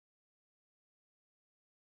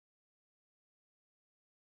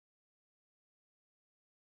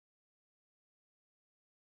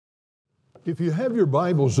If you have your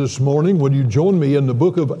Bibles this morning, would you join me in the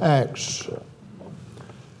book of Acts?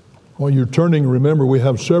 While you're turning, remember we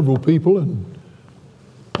have several people and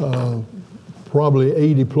probably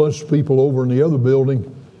 80 plus people over in the other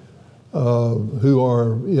building who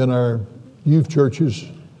are in our youth churches,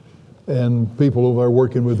 and people over there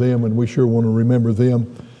working with them, and we sure want to remember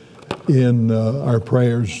them in our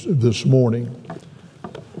prayers this morning.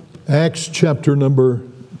 Acts chapter number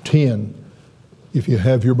 10. If you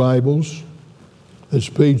have your Bibles, it's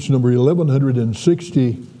page number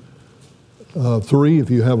 1163 if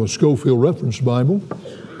you have a Schofield Reference Bible.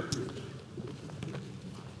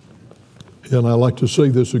 And I like to say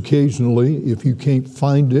this occasionally, if you can't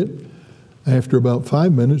find it, after about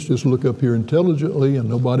 5 minutes, just look up here intelligently and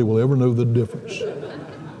nobody will ever know the difference.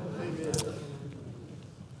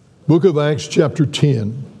 Book of Acts chapter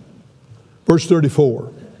 10, verse 34.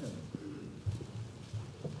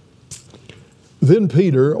 Then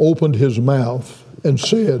Peter opened his mouth and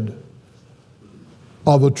said,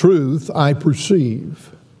 "Of a truth I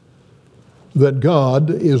perceive that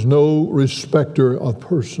God is no respecter of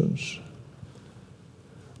persons,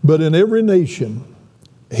 but in every nation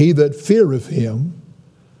he that feareth him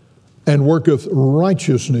and worketh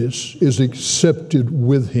righteousness is accepted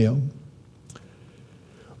with him.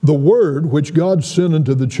 The word which God sent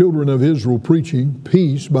unto the children of Israel, preaching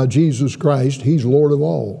peace by Jesus Christ, he's Lord of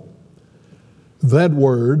all. That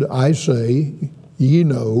word, I say, ye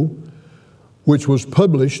know, which was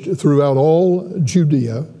published throughout all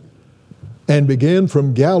Judea, and began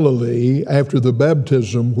from Galilee after the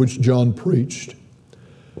baptism which John preached,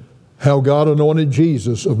 how God anointed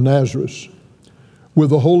Jesus of Nazareth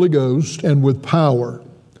with the Holy Ghost and with power,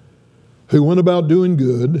 who went about doing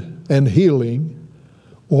good and healing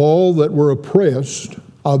all that were oppressed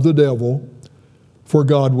of the devil, for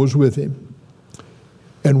God was with him.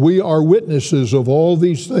 And we are witnesses of all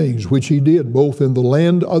these things which he did, both in the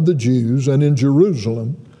land of the Jews and in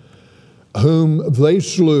Jerusalem, whom they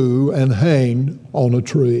slew and hanged on a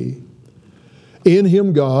tree. In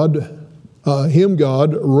him God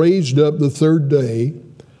raised up the third day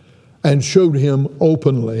and showed him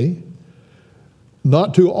openly,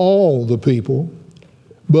 not to all the people,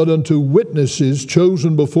 but unto witnesses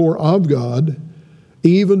chosen before of God,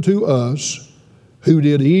 even to us, who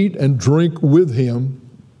did eat and drink with him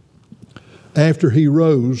after he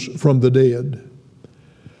rose from the dead.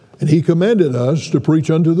 And he commanded us to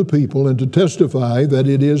preach unto the people and to testify that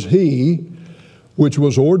it is he which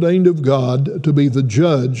was ordained of God to be the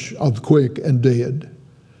judge of the quick and dead.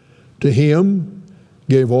 To him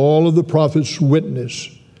gave all of the prophets witness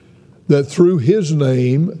that through his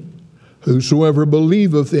name whosoever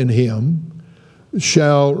believeth in him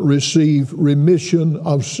shall receive remission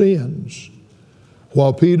of sins.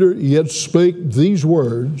 While Peter yet spake these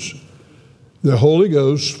words, the Holy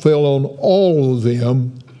Ghost fell on all of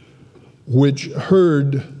them which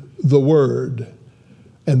heard the word.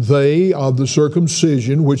 And they of the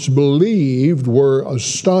circumcision which believed were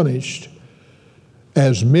astonished,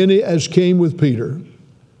 as many as came with Peter,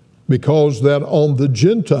 because that on the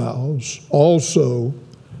Gentiles also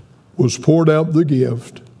was poured out the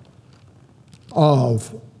gift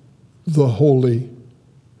of the Holy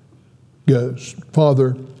Ghost.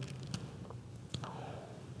 Father,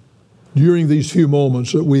 during these few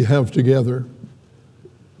moments that we have together,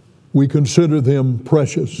 we consider them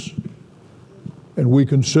precious and we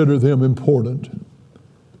consider them important.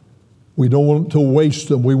 We don't want to waste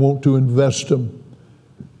them. We want to invest them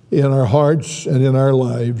in our hearts and in our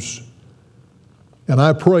lives. And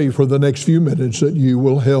I pray for the next few minutes that you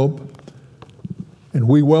will help. And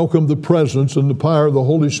we welcome the presence and the power of the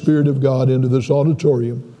Holy Spirit of God into this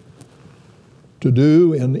auditorium to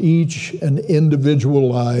do in each and individual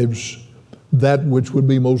lives that which would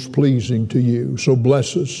be most pleasing to you. So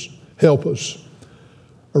bless us, help us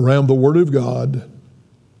around the Word of God,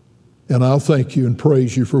 and I'll thank you and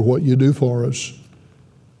praise you for what you do for us,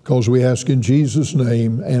 because we ask in Jesus'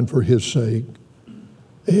 name and for his sake.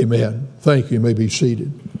 Amen. Thank you. You may be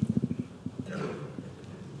seated.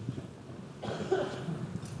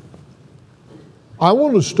 I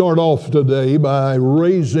want to start off today by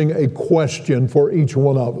raising a question for each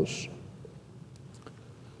one of us.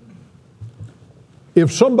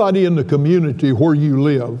 If somebody in the community where you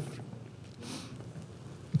live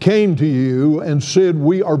came to you and said,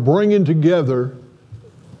 we are bringing together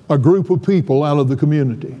a group of people out of the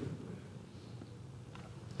community,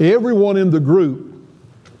 everyone in the group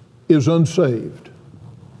is unsaved,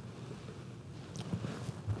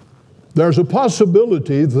 there's a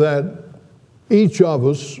possibility that each of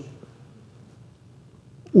us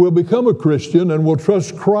will become a Christian and will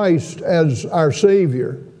trust Christ as our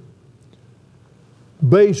Savior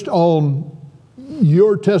based on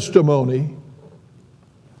your testimony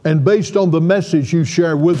and based on the message you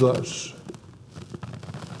share with us,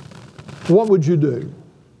 what would you do?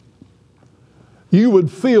 You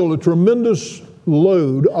would feel a tremendous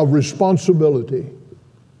load of responsibility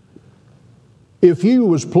if you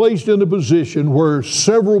was placed in a position where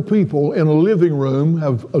several people in a living room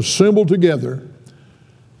have assembled together,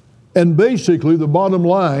 and basically the bottom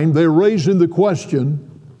line, they're raising the question,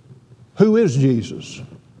 who is Jesus?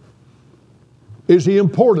 Is he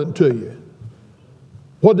important to you?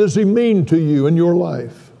 What does he mean to you in your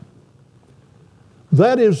life?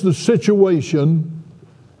 That is the situation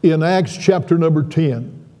in Acts chapter number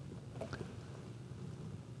 10.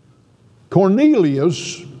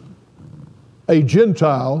 Cornelius, a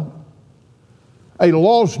Gentile, a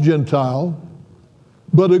lost Gentile,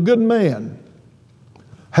 but a good man,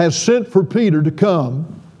 has sent for Peter to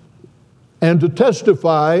come and to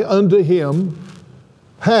testify unto him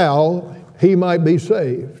how he might be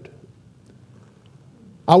saved.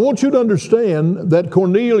 I want you to understand that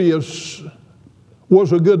Cornelius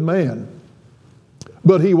was a good man,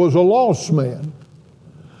 but he was a lost man.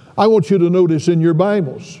 I want you to notice in your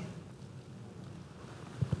Bibles,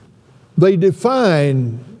 they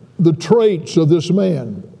define the traits of this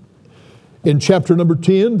man. In chapter number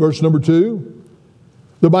 10, verse number 2,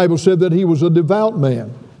 the Bible said that he was a devout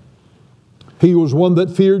man. He was one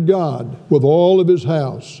that feared God with all of his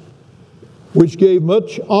house, which gave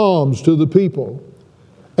much alms to the people,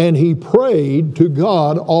 and he prayed to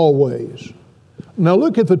God always. Now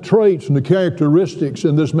look at the traits and the characteristics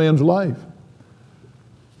in this man's life.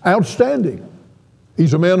 Outstanding.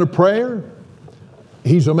 He's a man of prayer.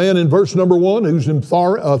 He's a man in verse number 1 who's in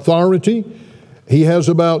authority. He has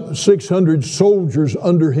about 600 soldiers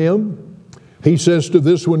under him. He says to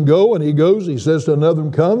this one, go, and he goes. He says to another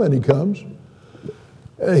one, come, and he comes.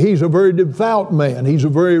 He's a very devout man. He's a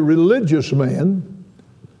very religious man,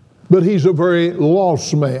 but he's a very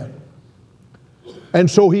lost man. And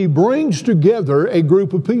so he brings together a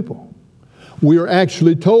group of people. We are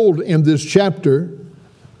actually told in this chapter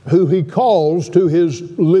who he calls to his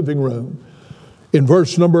living room. In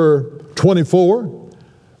verse number 24,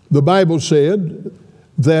 the Bible said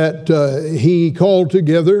that he called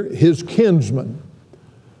together his kinsmen.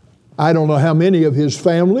 I don't know how many of his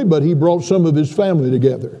family, but he brought some of his family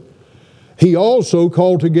together. He also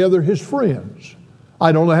called together his friends.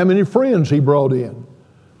 I don't know how many friends he brought in,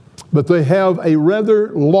 but they have a rather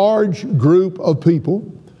large group of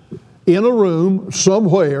people in a room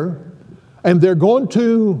somewhere, and they're going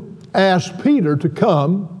to ask Peter to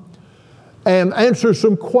come and answer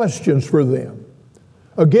some questions for them.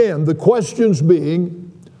 Again, the questions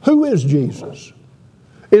being, who is Jesus?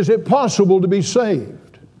 Is it possible to be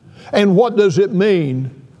saved? And what does it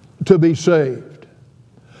mean to be saved?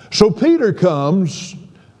 So Peter comes,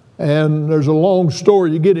 and there's a long story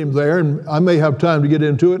to get him there, and I may have time to get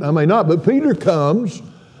into it, I may not, but Peter comes,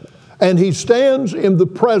 and he stands in the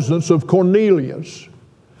presence of Cornelius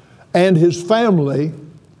and his family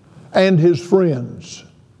and his friends.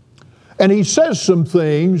 And he says some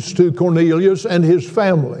things to Cornelius and his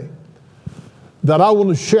family that I want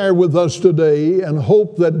to share with us today and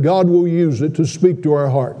hope that God will use it to speak to our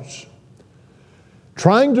hearts.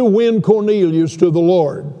 Trying to win Cornelius to the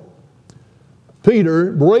Lord,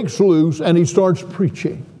 Peter breaks loose and he starts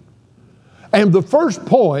preaching. And the first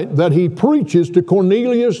point that he preaches to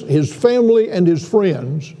Cornelius, his family, and his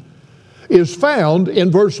friends is found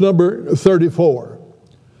in verse number 34.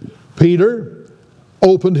 Peter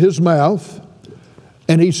opened his mouth,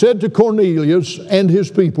 and he said to Cornelius and his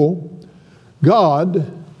people,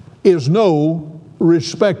 God is no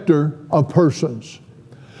respecter of persons.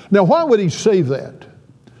 Now, why would he say that?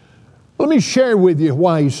 Let me share with you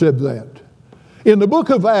why he said that. In the book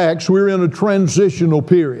of Acts, we're in a transitional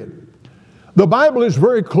period. The Bible is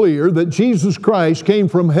very clear that Jesus Christ came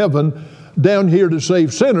from heaven down here to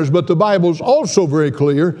save sinners, but the Bible is also very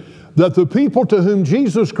clear that the people to whom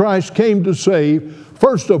Jesus Christ came to save,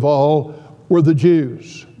 first of all, were the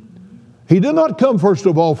Jews. He did not come first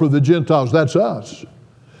of all for the Gentiles, that's us.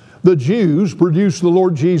 The Jews produced the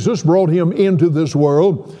Lord Jesus, brought him into this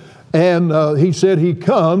world, and he said he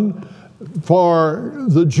come for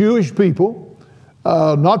the Jewish people,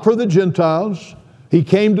 not for the Gentiles. He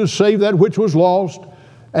came to save that which was lost,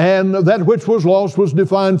 and that which was lost was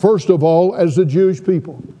defined first of all as the Jewish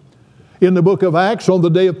people. In the book of Acts, on the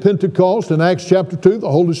day of Pentecost, in Acts chapter 2, the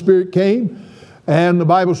Holy Spirit came, and the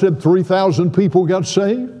Bible said 3,000 people got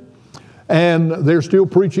saved, and they're still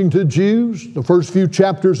preaching to Jews. The first few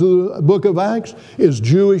chapters of the book of Acts is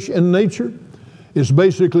Jewish in nature. It's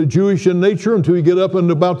basically Jewish in nature until you get up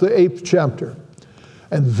into about the 8th chapter.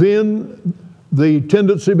 And then the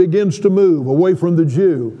tendency begins to move away from the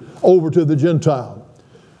Jew over to the Gentile.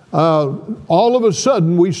 All of a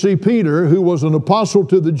sudden, we see Peter, who was an apostle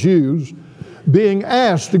to the Jews, being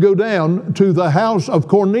asked to go down to the house of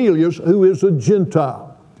Cornelius, who is a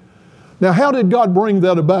Gentile. Now, how did God bring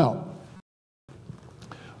that about?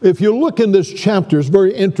 If you look in this chapter, it's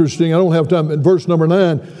very interesting. I don't have time. In verse number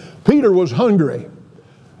 9, Peter was hungry.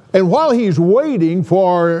 And while he's waiting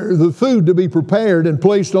for the food to be prepared and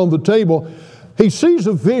placed on the table, he sees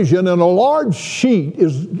a vision, and a large sheet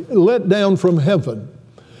is let down from heaven.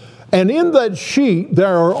 And in that sheet,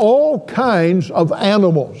 there are all kinds of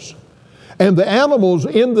animals. And the animals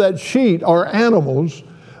in that sheet are animals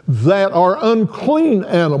that are unclean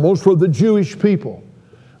animals for the Jewish people.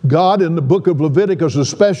 God, in the book of Leviticus,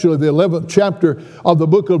 especially the 11th chapter of the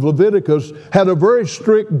book of Leviticus, had a very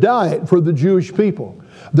strict diet for the Jewish people.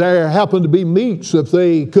 There happened to be meats that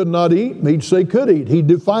they could not eat, meats they could eat. He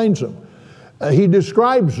defines them. He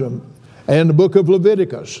describes them in the book of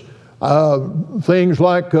Leviticus. Things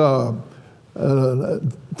like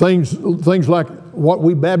things like what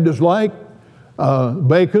we Baptists like,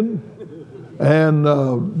 bacon and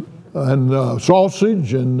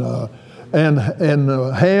sausage and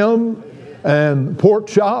ham and pork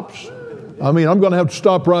chops. I mean, I'm going to have to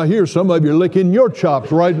stop right here. Some of you are licking your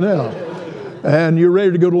chops right now, and you're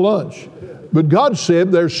ready to go to lunch. But God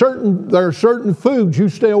said there are certain foods you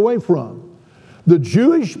stay away from. The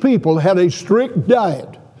Jewish people had a strict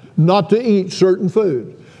diet not to eat certain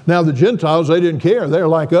food. Now the Gentiles, they didn't care. They're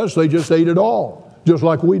like us. They just ate it all, just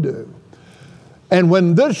like we do. And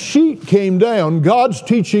when this sheet came down, God's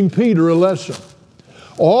teaching Peter a lesson.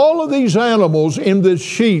 All of these animals in this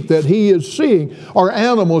sheet that he is seeing are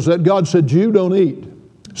animals that God said, you don't eat.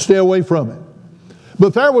 Stay away from it.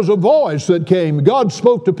 But there was a voice that came. God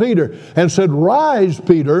spoke to Peter and said, rise,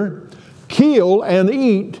 Peter, kill and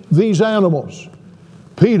eat these animals.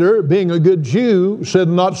 Peter, being a good Jew, said,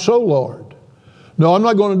 not so, Lord. No, I'm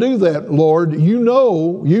not going to do that, Lord. You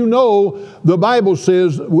know, the Bible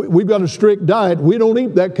says we've got a strict diet. We don't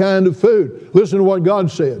eat that kind of food. Listen to what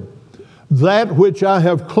God said. That which I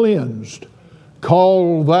have cleansed,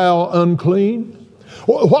 call thou unclean.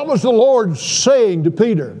 What was the Lord saying to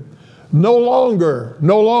Peter? No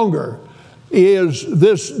longer is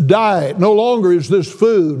this diet, no longer is this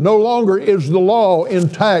food, no longer is the law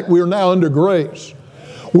intact. We are now under grace.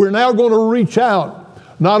 We're now going to reach out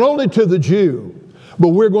not only to the Jew, but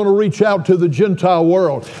we're going to reach out to the Gentile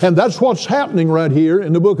world. And that's what's happening right here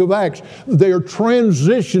in the book of Acts. They are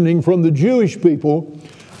transitioning from the Jewish people.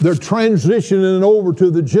 They're transitioning over to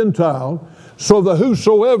the Gentile so that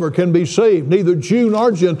whosoever can be saved, neither Jew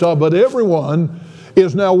nor Gentile, but everyone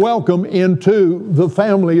is now welcome into the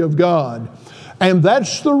family of God. And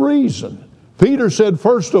that's the reason. Peter said,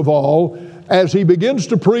 first of all, as he begins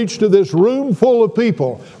to preach to this room full of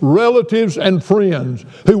people, relatives and friends,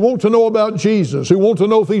 who want to know about Jesus, who want to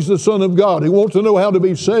know if he's the Son of God, who want to know how to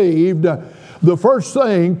be saved, the first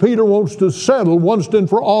thing Peter wants to settle once and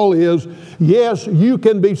for all is, yes, you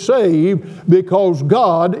can be saved because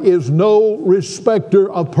God is no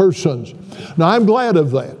respecter of persons. Now, I'm glad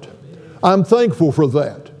of that. I'm thankful for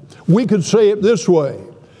that. We could say it this way.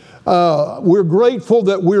 We're grateful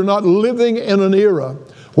that we're not living in an era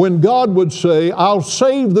when God would say, I'll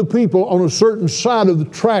save the people on a certain side of the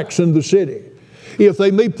tracks in the city if they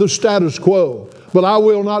meet the status quo, but I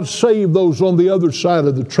will not save those on the other side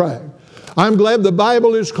of the track. I'm glad the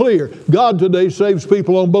Bible is clear. God today saves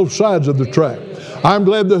people on both sides of the track. I'm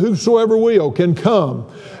glad that whosoever will can come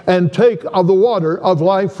and take of the water of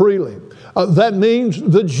life freely. That means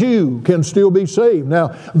the Jew can still be saved.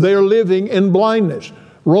 Now, they're living in blindness.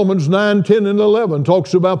 Romans 9, 10, and 11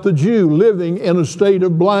 talks about the Jew living in a state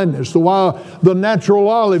of blindness. While the natural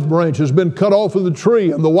olive branch has been cut off of the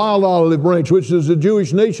tree, and the wild olive branch, which is the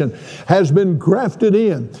Jewish nation, has been grafted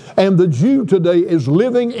in. And the Jew today is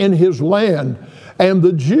living in his land, and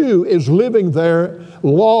the Jew is living there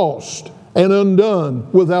lost and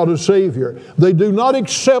undone without a Savior. They do not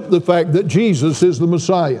accept the fact that Jesus is the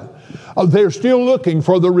Messiah. They're still looking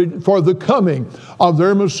for the coming of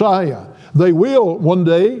their Messiah. They will one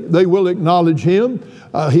day, they will acknowledge him.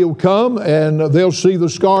 He'll come and they'll see the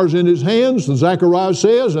scars in his hands, as Zechariah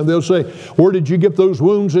says, and they'll say, where did you get those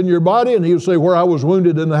wounds in your body? And he'll say, where I was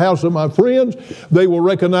wounded in the house of my friends. They will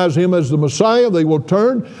recognize him as the Messiah. They will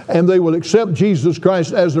turn and they will accept Jesus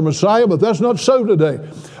Christ as their Messiah, but that's not so today.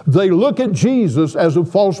 They look at Jesus as a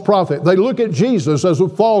false prophet. They look at Jesus as a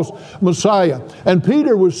false Messiah. And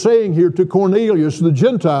Peter was saying here to Cornelius, the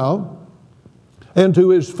Gentile, and to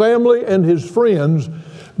his family and his friends,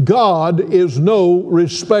 God is no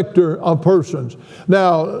respecter of persons.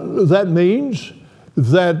 Now, that means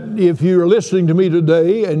that if you're listening to me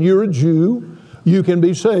today and you're a Jew, you can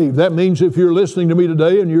be saved. That means if you're listening to me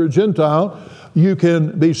today and you're a Gentile, you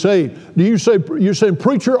can be saved. You're saying,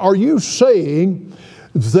 preacher, are you saying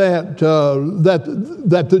that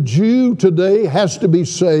the Jew today has to be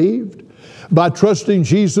saved by trusting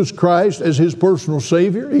Jesus Christ as his personal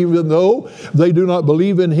Savior, even though they do not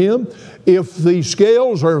believe in him? If the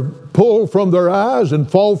scales are pulled from their eyes and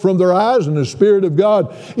fall from their eyes and the Spirit of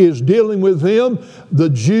God is dealing with them, the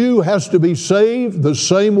Jew has to be saved the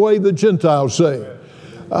same way the Gentiles saved.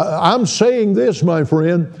 I'm saying this, my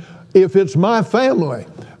friend, if it's my family,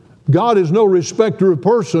 God is no respecter of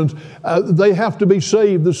persons. They have to be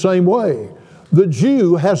saved the same way. The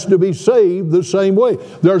Jew has to be saved the same way.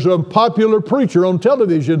 There's a popular preacher on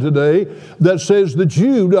television today that says the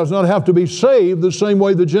Jew does not have to be saved the same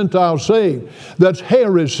way the Gentiles saved. That's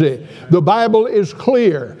heresy. The Bible is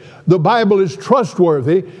clear. The Bible is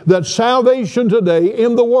trustworthy that salvation today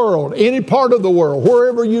in the world, any part of the world,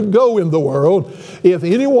 wherever you go in the world, if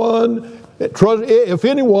anyone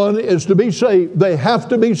is to be saved, they have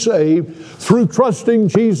to be saved through trusting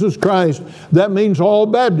Jesus Christ. That means all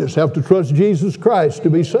Baptists have to trust Jesus Christ to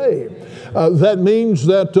be saved. That means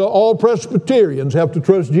that all Presbyterians have to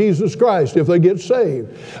trust Jesus Christ if they get saved.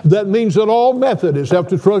 That means that all Methodists have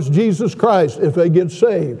to trust Jesus Christ if they get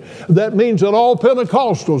saved. That means that all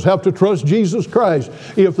Pentecostals have to trust Jesus Christ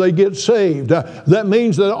if they get saved. That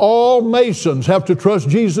means that all Masons have to trust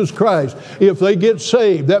Jesus Christ if they get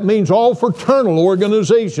saved. That means all fraternal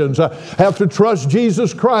organizations have to trust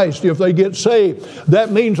Jesus Christ if they get saved.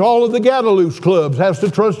 That means all of the Guadalupe clubs have to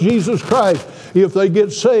trust Jesus Christ if they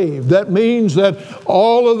get saved. That means that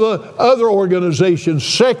all of the other organizations,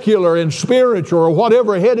 secular and spiritual or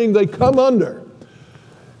whatever heading they come under,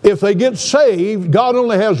 if they get saved, God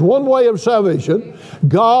only has one way of salvation.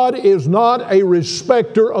 God is not a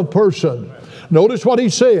respecter of person. Notice what he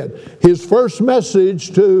said. His first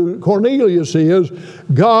message to Cornelius is,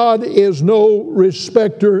 God is no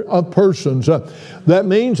respecter of persons. That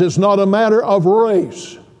means it's not a matter of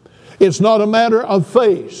race. It's not a matter of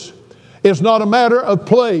face. It's not a matter of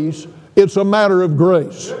place. It's a matter of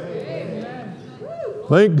grace.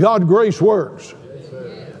 Thank God grace works.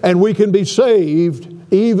 And we can be saved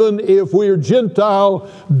even if we're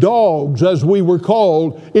Gentile dogs, as we were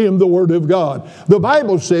called in the Word of God. The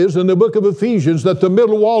Bible says in the book of Ephesians that the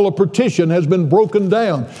middle wall of partition has been broken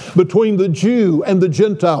down between the Jew and the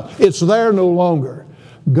Gentile. It's there no longer.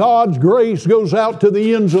 God's grace goes out to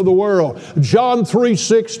the ends of the world. John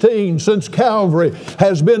 3:16, since Calvary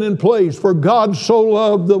has been in place, for God so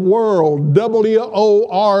loved the world,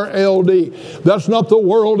 W-O-R-L-D. That's not the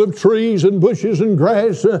world of trees and bushes and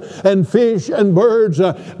grass and fish and birds.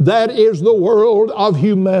 That is the world of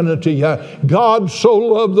humanity. God so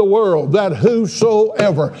loved the world that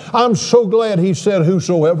whosoever. I'm so glad he said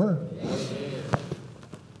whosoever.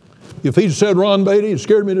 If he'd said Ron Baity, it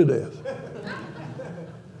scared me to death.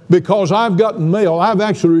 Because I've gotten mail. I've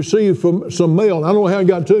actually received some mail. I don't know how it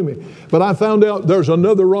got to me. But I found out there's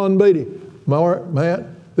another Ron Baity, Matt,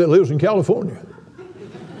 that lives in California.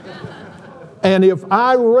 And if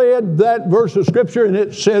I read that verse of Scripture and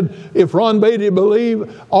it said, if Ron Baity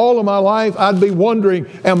believed all of my life, I'd be wondering,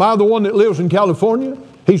 am I the one that lives in California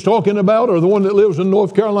he's talking about, or the one that lives in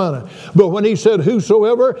North Carolina? But when he said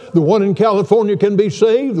whosoever, the one in California can be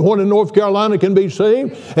saved, the one in North Carolina can be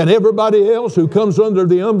saved, and everybody else who comes under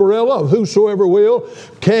the umbrella of whosoever will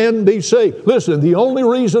can be saved. Listen, the only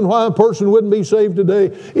reason why a person wouldn't be saved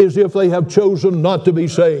today is if they have chosen not to be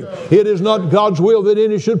saved. It is not God's will that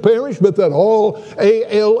any should perish, but that all,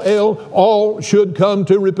 A-L-L, all should come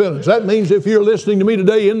to repentance. That means if you're listening to me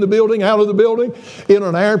today in the building, out of the building, in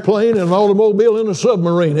an airplane, in an automobile, in a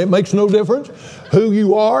submarine, it makes no difference who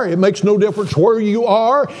you are. It makes no difference where you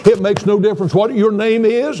are. It makes no difference what your name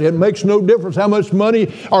is. It makes no difference how much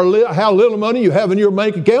money or how little money you have in your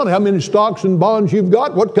bank account, how many stocks and bonds you've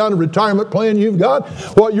got, what kind of retirement plan you've got,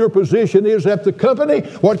 what your position is at the company,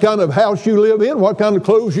 what kind of house you live in, what kind of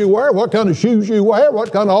clothes you wear, what kind of shoes you wear,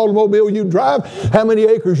 what kind of automobile you drive, how many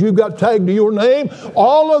acres you've got tagged to your name.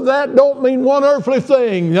 All of that don't mean one earthly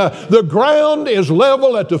thing. The ground is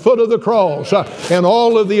level at the foot of the cross, and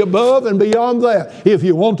all of the above and beyond that. If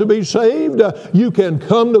you want to be saved, you can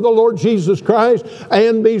come to the Lord Jesus Christ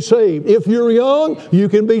and be saved. If you're young, you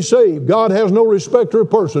can be saved. God has no respecter of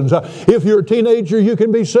persons. If you're a teenager, you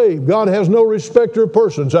can be saved. God has no respecter of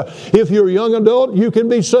persons. If you're a young adult, you can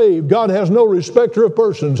be saved. God has no respecter of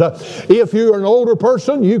persons. If you're an older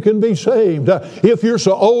person, you can be saved. If you're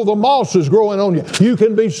so old the moss is growing on you, you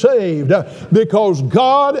can be saved, because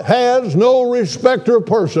God has no respecter of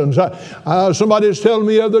persons. Somebody is telling telling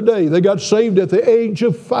me the other day they got saved at the age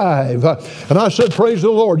of 5. And I said, praise the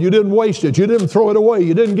Lord, you didn't waste it. You didn't throw it away.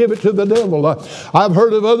 You didn't give it to the devil. I've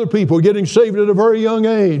heard of other people getting saved at a very young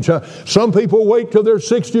age. Some people wait till they're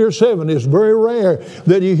 60 or 70. It's very rare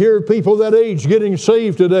that you hear people that age getting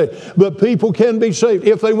saved today. But people can be saved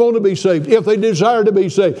if they want to be saved, if they desire to be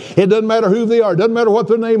saved. It doesn't matter who they are. It doesn't matter what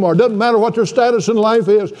their name are. It doesn't matter what their status in life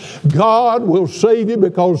is. God will save you,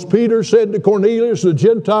 because Peter said to Cornelius, the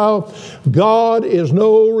Gentile, God is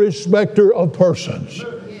no respecter of persons.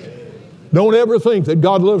 Don't ever think that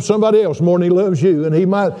God loves somebody else more than He loves you, and He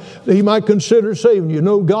might consider saving you.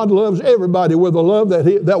 No, God loves everybody with a love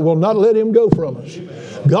that will not let Him go from us.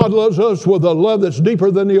 God loves us with a love that's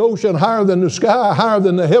deeper than the ocean, higher than the sky, higher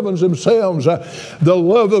than the heavens themselves. The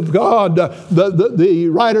love of God. The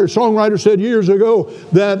songwriter said years ago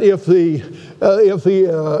that if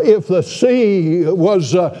the sea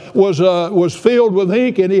was filled with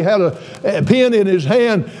ink and he had a pen in his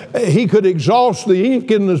hand, he could exhaust the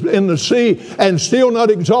ink in the sea and still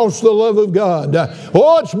not exhaust the love of God.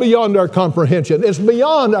 It's beyond our comprehension. It's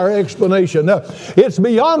beyond our explanation. It's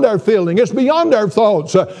beyond our feeling. It's beyond our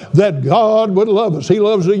thoughts that God would love us. He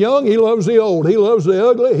loves the young. He loves the old. He loves the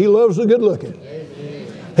ugly. He loves the good looking.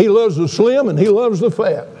 He loves the slim and He loves the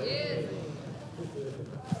fat.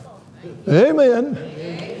 Amen.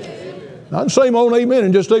 Not the same old amen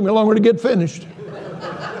and just take me longer to get finished.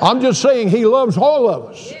 I'm just saying He loves all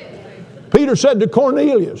of us. Peter said to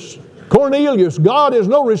Cornelius, God is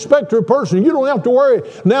no respecter of person. You don't have to worry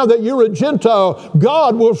now that you're a Gentile.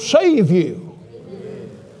 God will save you.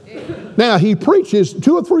 Now, he preaches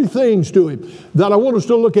 2 or 3 things to him that I want us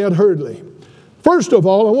to look at hurriedly. First of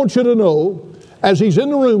all, I want you to know, as he's in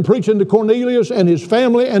the room preaching to Cornelius and his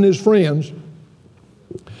family and his friends,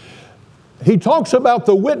 he talks about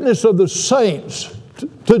the witness of the saints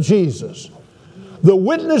to Jesus. The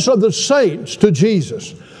witness of the saints to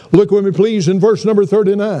Jesus. Look with me, please, in verse number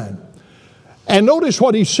 39. And notice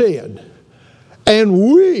what he said.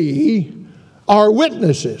 And we are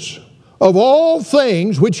witnesses of all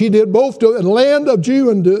things which He did both to the land of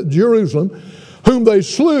Jew and to Jerusalem, whom they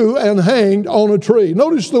slew and hanged on a tree.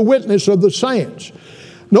 Notice the witness of the saints.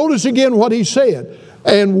 Notice again what he said.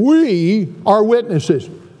 And we are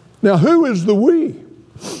witnesses. Now, who is the we?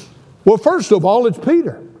 Well, first of all, it's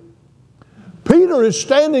Peter. Peter is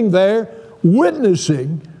standing there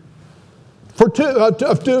witnessing for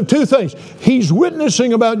two things. He's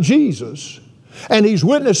witnessing about Jesus, and he's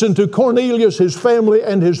witnessing to Cornelius, his family,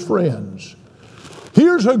 and his friends.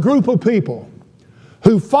 Here's a group of people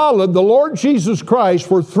who followed the Lord Jesus Christ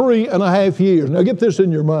for 3.5 years. Now get this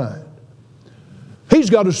in your mind.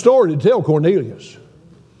 He's got a story to tell Cornelius.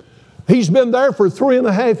 He's been there for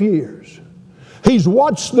 3.5 years. He's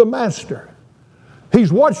watched the Master.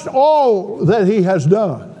 He's watched all that He has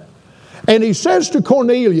done. And he says to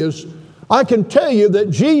Cornelius, I can tell you that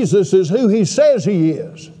Jesus is who He says He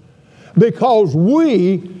is, because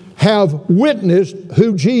we have witnessed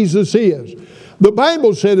who Jesus is. The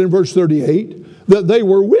Bible said in verse 38 that they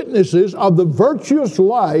were witnesses of the virtuous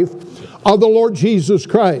life of the Lord Jesus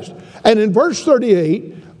Christ. And in verse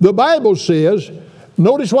 38, the Bible says,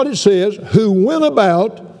 notice what it says, who went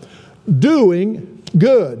about doing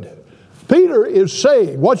good. Peter is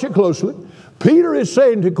saying, watch it closely, Peter is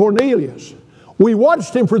saying to Cornelius, we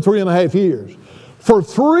watched him for 3.5 years. For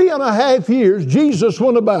 3.5 years, Jesus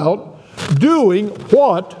went about doing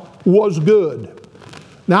what was good.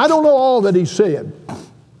 Now, I don't know all that he said.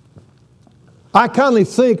 I kind of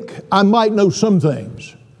think I might know some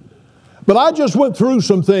things. But I just went through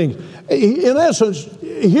some things. In essence,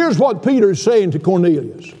 here's what Peter is saying to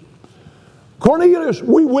Cornelius. Cornelius,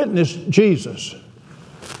 we witnessed Jesus.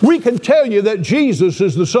 We can tell you that Jesus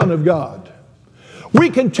is the Son of God. We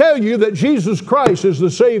can tell you that Jesus Christ is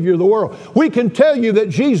the Savior of the world. We can tell you that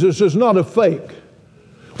Jesus is not a fake.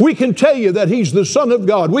 We can tell you that He's the Son of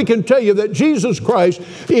God. We can tell you that Jesus Christ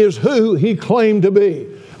is who He claimed to be,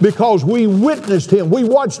 because we witnessed Him, we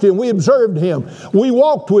watched Him, we observed Him, we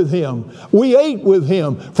walked with Him, we ate with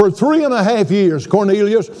Him for 3.5 years,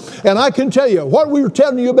 Cornelius. And I can tell you, what we were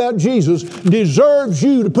telling you about Jesus deserves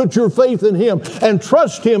you to put your faith in Him and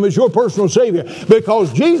trust Him as your personal Savior,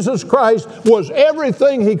 because Jesus Christ was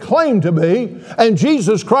everything He claimed to be, and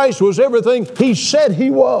Jesus Christ was everything He said He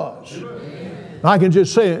was. I can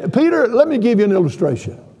just say it. Peter, let me give you an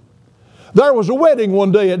illustration. There was a wedding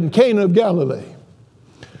one day in Cana of Galilee.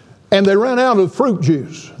 And they ran out of fruit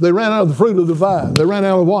juice. They ran out of the fruit of the vine. They ran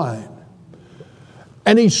out of wine.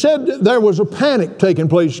 And he said there was a panic taking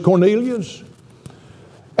place, Cornelius.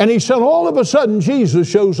 And he said all of a sudden Jesus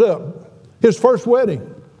shows up. His first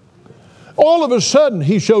wedding. All of a sudden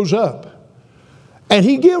He shows up. And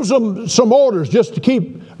he gives them some orders just to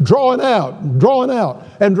keep drawing out,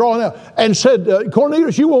 and said,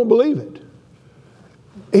 Cornelius, you won't believe it.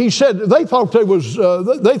 He said they thought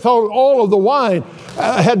all of the wine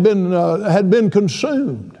had been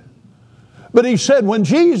consumed. But he said when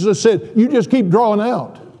Jesus said, you just keep drawing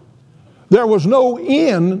out, there was no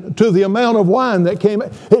end to the amount of wine that came.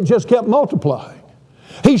 It just kept multiplying.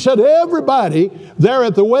 He said everybody there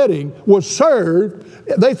at the wedding was served.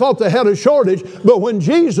 They thought they had a shortage, but when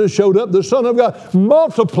Jesus showed up, the Son of God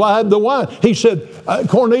multiplied the wine. He said,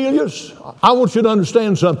 Cornelius, I want you to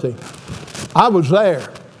understand something. I was there.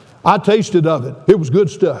 I tasted of it. It was good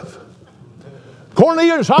stuff.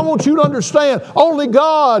 Cornelius, I want you to understand, only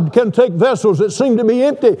God can take vessels that seem to be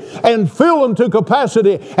empty and fill them to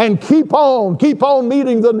capacity and keep on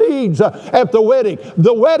meeting the needs at the wedding.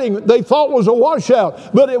 The wedding they thought was a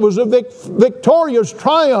washout, but it was a victorious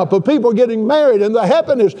triumph of people getting married and the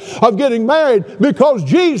happiness of getting married because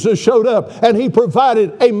Jesus showed up and He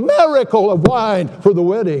provided a miracle of wine for the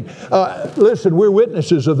wedding. Listen, we're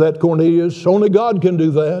witnesses of that, Cornelius. Only God can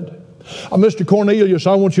do that. Mr. Cornelius,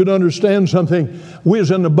 I want you to understand something. We was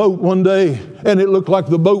in the boat one day, and it looked like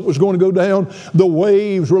the boat was going to go down. The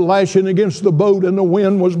waves were lashing against the boat, and the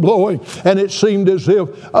wind was blowing, and it seemed as if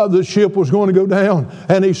the ship was going to go down.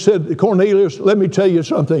 And he said, Cornelius, let me tell you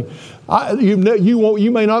something.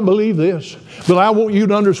 You may not believe this, but I want you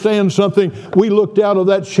to understand something. We looked out of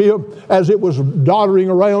that ship as it was doddering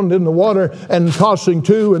around in the water and tossing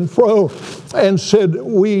to and fro, and said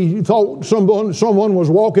we thought someone was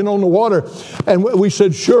walking on the water, and we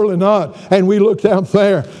said surely not. And we looked out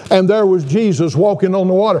there, and there was Jesus walking on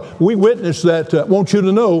the water. We witnessed that. Want you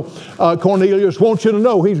to know, Cornelius, want you to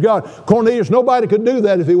know He's God. Cornelius, nobody could do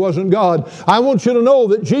that if He wasn't God. I want you to know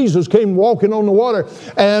that Jesus came walking on the water,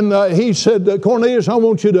 and He said, Cornelius, I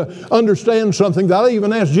want you to understand something. That I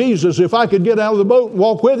even asked Jesus if I could get out of the boat and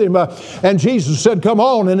walk with Him. And Jesus said, come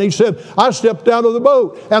on. And He said, I stepped out of the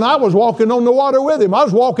boat, and I was walking on the water with Him. I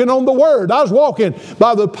was walking on the Word. I was walking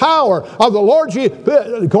by the power of the Lord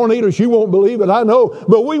Jesus. Cornelius, you won't believe it, I know,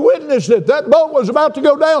 but we witnessed it. That boat was about to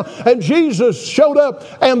go down, and Jesus showed up,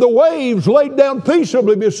 and the waves laid down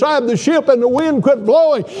peaceably beside the ship, and the wind quit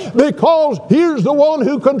blowing, because here's the one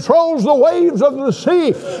who controls the waves of the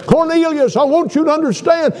sea. Cornelius, I want you to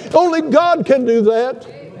understand, only God can do that.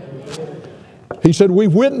 He said,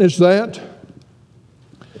 we've witnessed that.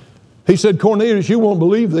 He said, Cornelius, you won't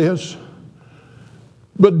believe this,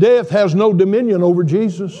 but death has no dominion over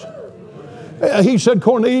Jesus. He said,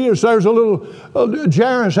 Cornelius, there's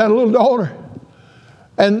Jairus had a little daughter,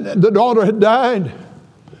 and the daughter had died,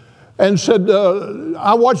 and said,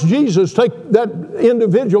 I watched Jesus take that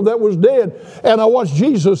individual that was dead, and I watched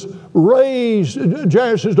Jesus raise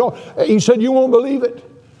Jairus' daughter. He said, you won't believe it.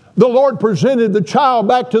 The Lord presented the child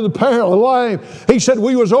back to the parent alive. He said,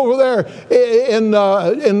 we was over there in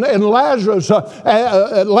Lazarus,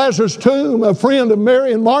 at Lazarus' tomb, a friend of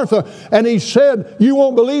Mary and Martha. And He said, you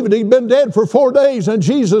won't believe it. He'd been dead for 4 days. And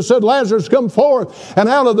Jesus said, Lazarus, come forth. And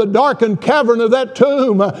out of the darkened cavern of that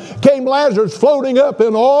tomb came Lazarus floating up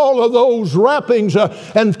in all of those wrappings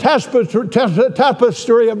and tapestry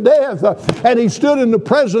of death. And he stood in the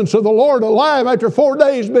presence of the Lord alive after 4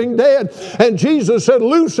 days being dead. And Jesus said,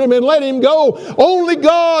 loose him and let him go. Only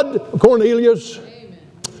God, Cornelius, amen.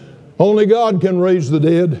 Only God can raise the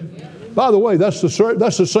dead. By the way, that's the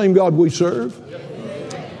same God we serve.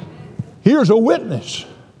 Here's a witness.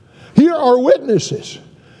 Here are witnesses.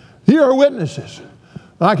 Here are witnesses.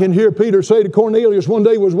 I can hear Peter say to Cornelius one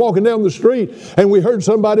day, was walking down the street, and we heard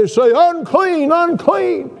somebody say, unclean,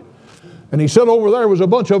 unclean. And he said over there was a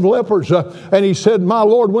bunch of lepers, and he said, my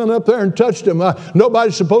Lord went up there and touched them.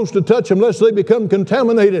 Nobody's supposed to touch them unless they become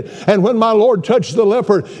contaminated. And when my Lord touched the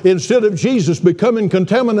leper, instead of Jesus becoming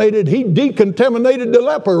contaminated, He decontaminated the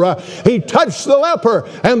leper. He touched the leper,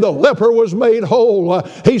 and the leper was made whole.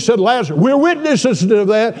 He said, Lazarus, we're witnesses to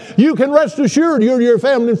that. You can rest assured, you're your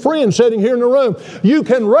family and friends sitting here in the room. You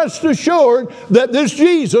can rest assured that this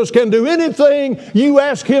Jesus can do anything you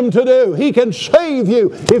ask Him to do. He can save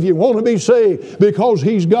you if you want to be saved, because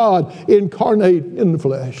He's God incarnate in the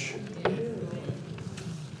flesh.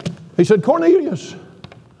 He said, Cornelius,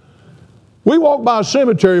 we walked by a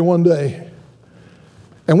cemetery one day,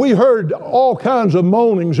 and we heard all kinds of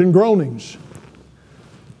moanings and groanings.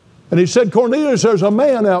 And he said, Cornelius, there's a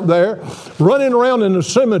man out there running around in the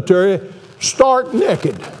cemetery stark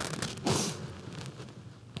naked.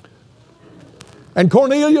 And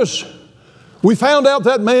Cornelius, we found out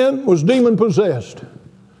that man was demon possessed.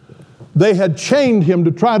 They had chained him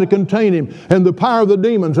to try to contain him, and the power of the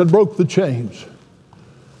demons had broke the chains.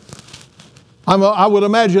 I would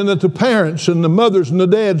imagine that the parents and the mothers and the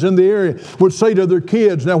dads in the area would say to their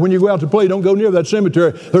kids, now when you go out to play, don't go near that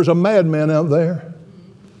cemetery. There's a madman out there.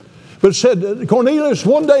 But it said, Cornelius,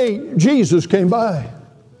 one day Jesus came by.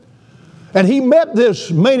 And he met this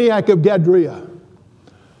maniac of Gadara.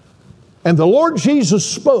 And the Lord Jesus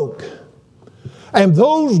spoke. And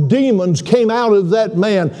those demons came out of that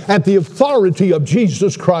man at the authority of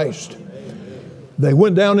Jesus Christ. They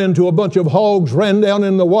went down into a bunch of hogs, ran down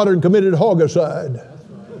in the water and committed hogicide.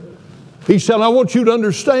 He said, I want you to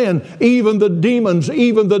understand, even the demons,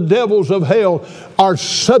 even the devils of hell are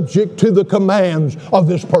subject to the commands of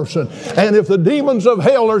this person. And if the demons of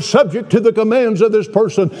hell are subject to the commands of this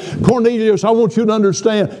person, Cornelius, I want you to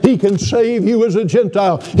understand, he can save you as a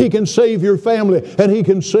Gentile. He can save your family, and he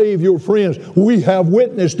can save your friends. We have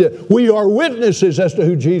witnessed it. We are witnesses as to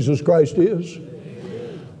who Jesus Christ is.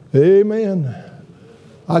 Amen.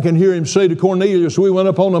 I can hear him say to Cornelius, we went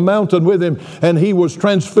up on a mountain with him and he was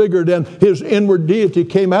transfigured and his inward deity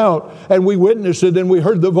came out and we witnessed it and we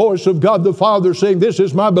heard the voice of God the Father saying, this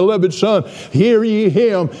is my beloved Son, hear ye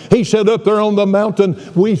him. He said up there on the mountain,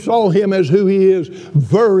 we saw him as who he is,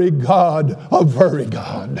 very God of very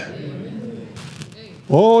God.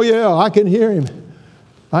 Oh yeah, I can hear him.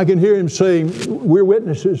 I can hear him saying, we're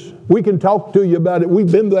witnesses. We can talk to you about it. We've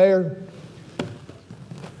been there.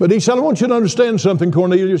 But he said, I want you to understand something,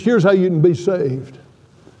 Cornelius. Here's how you can be saved.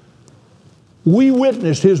 We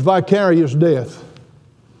witnessed his vicarious death.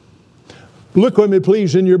 Look with me,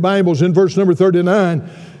 please, in your Bibles in verse number 39.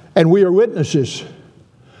 And we are witnesses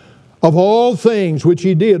of all things which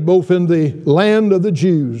he did, both in the land of the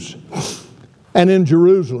Jews and in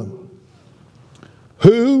Jerusalem,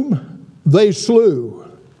 whom they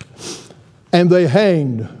slew and they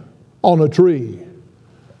hanged on a tree.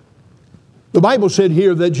 The Bible said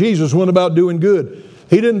here that Jesus went about doing good.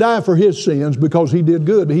 He didn't die for his sins because he did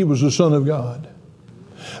good. He was the Son of God.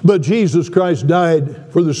 But Jesus Christ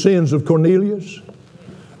died for the sins of Cornelius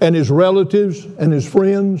and his relatives and his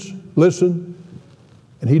friends. Listen,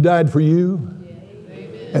 and he died for you.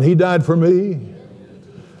 And he died for me.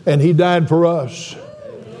 And he died for us.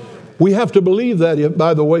 We have to believe that,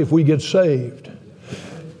 by the way, if we get saved.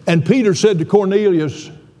 And Peter said to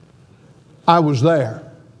Cornelius, I was there.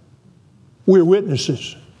 We're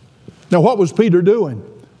witnesses. Now, what was Peter doing?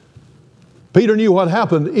 Peter knew what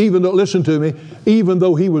happened, even though, listen to me, even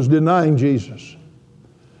though he was denying Jesus.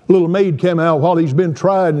 A little maid came out while he's been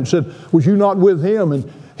tried and said, was you not with him?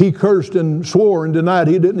 And he cursed and swore and denied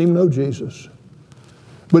he didn't even know Jesus.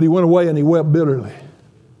 But he went away and he wept bitterly.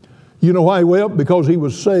 You know why he wept? Because he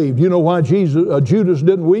was saved. You know why Judas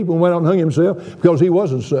didn't weep and went out and hung himself? Because he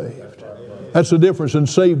wasn't saved. That's the difference in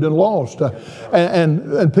saved and lost.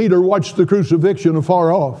 And Peter watched the crucifixion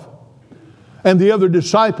afar off. And the other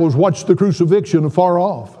disciples watched the crucifixion afar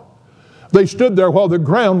off. They stood there while the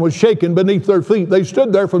ground was shaking beneath their feet. They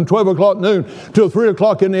stood there from 12 o'clock noon till 3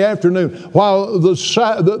 o'clock in the afternoon while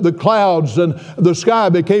the clouds and the sky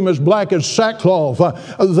became as black as sackcloth.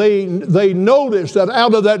 They noticed that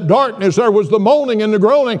out of that darkness there was the moaning and the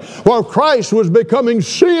groaning while Christ was becoming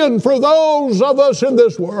sin for those of us in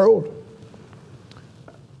this world.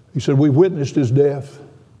 He said, we witnessed his death.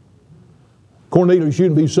 Cornelius, you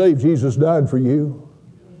can be saved. Jesus died for you.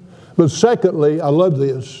 But secondly, I love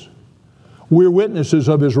this. We're witnesses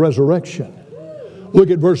of his resurrection. Look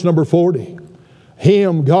at verse number 40.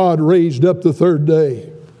 Him God raised up the third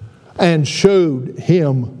day and showed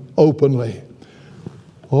him openly.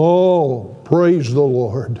 Oh, praise the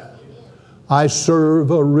Lord. I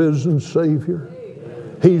serve a risen Savior.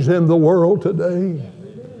 He's in the world today.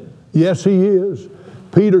 Yes, he is.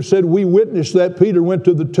 Peter said, we witnessed that. Peter went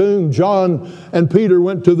to the tomb. John and Peter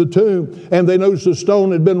went to the tomb, and they noticed the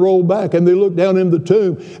stone had been rolled back, and they looked down in the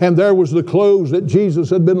tomb, and there was the clothes that Jesus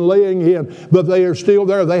had been laying in, but they are still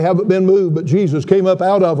there. They haven't been moved, but Jesus came up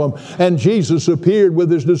out of them, and Jesus appeared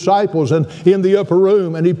with his disciples and in the upper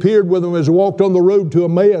room, and he appeared with them as he walked on the road to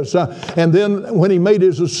Emmaus. And then when he made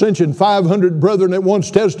his ascension, 500 brethren at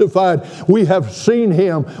once testified, we have seen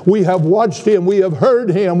him, we have watched him, we have heard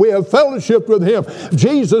him, we have fellowshiped with him.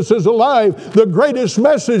 Jesus is alive. The greatest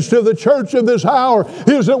message to the church in this hour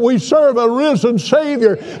is that we serve a risen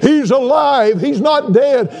Savior. He's alive. He's not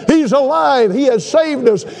dead. He's alive. He has saved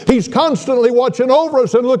us. He's constantly watching over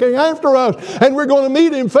us and looking after us. And we're going to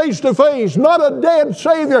meet him face to face. Not a dead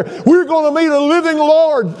Savior. We're going to meet a living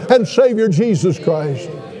Lord and Savior, Jesus Christ.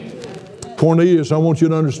 Cornelius, I want you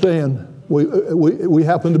to understand, we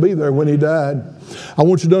happened to be there when he died. I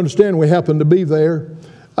want you to understand we happened to be there.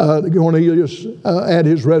 Cornelius at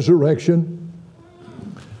his resurrection.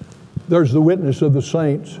 There's the witness of the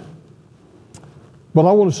saints. But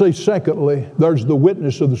I want to say secondly, there's the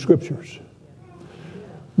witness of the Scriptures.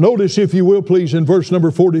 Notice, if you will, please, in verse number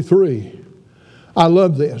 43. I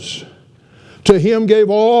love this. To him gave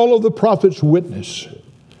all of the prophets witness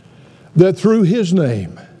that through his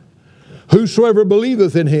name, whosoever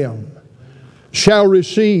believeth in him shall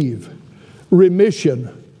receive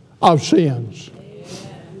remission of sins.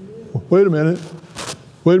 Wait a minute.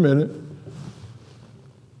 Wait a minute.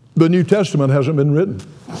 The New Testament hasn't been written.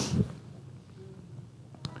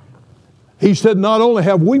 He said, not only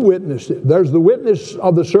have we witnessed it, there's the witness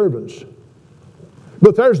of the servants,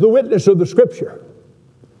 but there's the witness of the Scripture,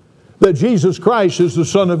 that Jesus Christ is the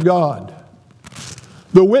Son of God.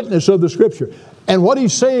 The witness of the Scripture. And what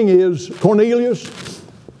he's saying is, Cornelius,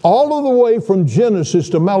 all of the way from Genesis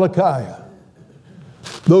to Malachi,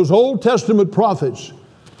 those Old Testament prophets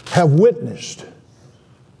have witnessed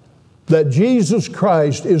that Jesus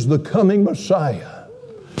Christ is the coming Messiah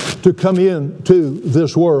to come into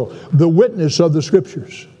this world. The witness of the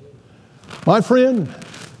Scriptures. My friend,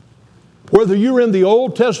 whether you're in the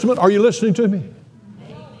Old Testament, are you listening to me?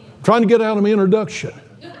 Trying to get out of my introduction.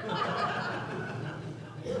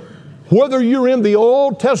 Whether you're in the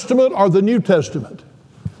Old Testament or the New Testament,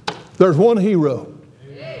 there's one hero.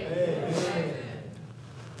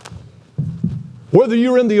 Whether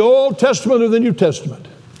you're in the Old Testament or the New Testament,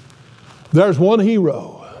 there's one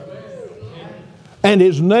hero. And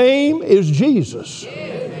his name is Jesus.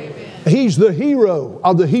 He's the hero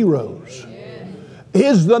of the heroes.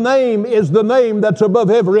 The name is the name that's above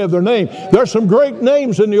every other name. There's some great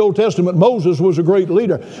names in the Old Testament. Moses was a great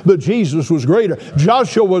leader, but Jesus was greater.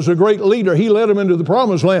 Joshua was a great leader. He led them into the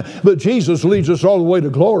promised land, but Jesus leads us all the way to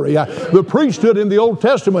glory. The priesthood in the Old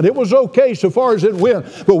Testament, it was okay so far as it went,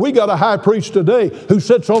 but we got a high priest today who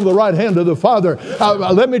sits on the right hand of the Father.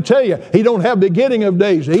 Let me tell you, he don't have beginning of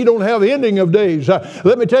days. He don't have ending of days.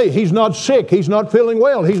 Let me tell you, he's not sick. He's not feeling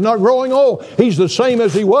well. He's not growing old. He's the same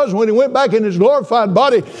as he was when he went back in his glorified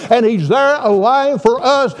body, and he's there alive for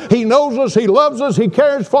us. He knows us, he loves us, he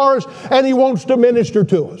cares for us, and he wants to minister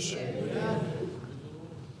to us.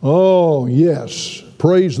 Oh yes,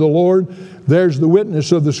 praise the Lord. There's the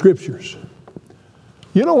witness of the Scriptures.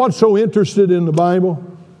 You know what's so interesting in the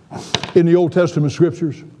Bible, in the Old Testament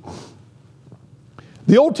Scriptures?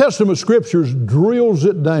 The Old Testament Scriptures drills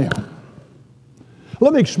it down.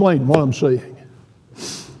 Let me explain what I'm saying.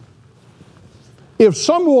 If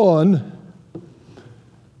someone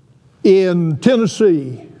in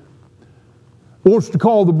Tennessee wants to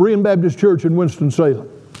call the Berean Baptist Church in Winston-Salem,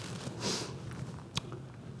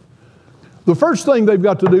 the first thing they've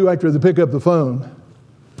got to do after they pick up the phone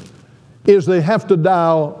is they have to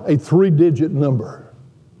dial a 3-digit number.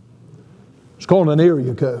 It's called an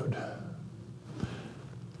area code.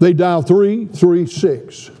 They dial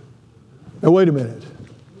 336. Now wait a minute.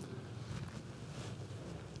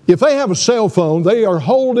 If they have a cell phone, they are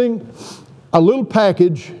holding a little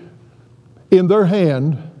package in their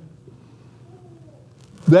hand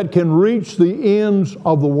that can reach the ends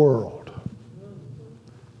of the world.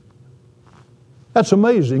 That's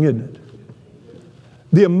amazing, isn't it?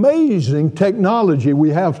 The amazing technology we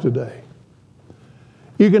have today.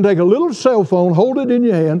 You can take a little cell phone, hold it in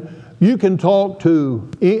your hand. You can talk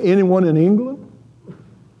to anyone in England.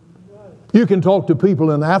 You can talk to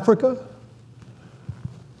people in Africa.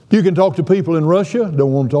 You can talk to people in Russia.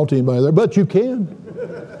 Don't want to talk to anybody there, but you can.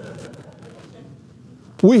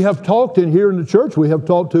 We have talked in here in the church, we have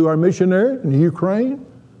talked to our missionary in Ukraine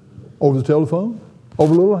over the telephone,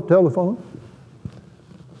 over a little telephone.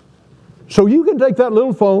 So you can take that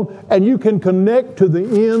little phone and you can connect to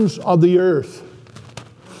the ends of the earth.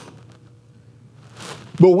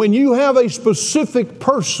 But when you have a specific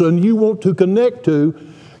person you want to connect to,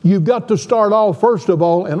 you've got to start off, first of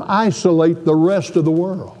all, and isolate the rest of the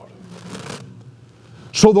world.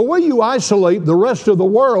 So the way you isolate the rest of the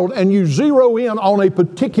world and you zero in on a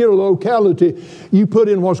particular locality, you put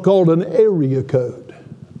in what's called an area code.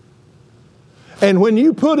 And when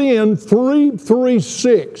you put in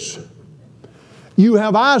 336, you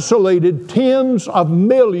have isolated tens of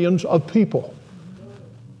millions of people.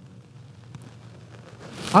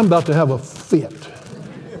 I'm about to have a fit.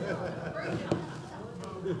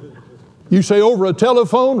 You say over a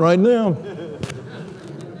telephone right now.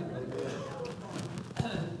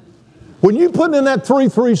 When you put in that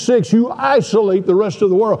 336, you isolate the rest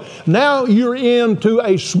of the world. Now you're into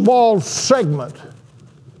a small segment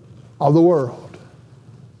of the world.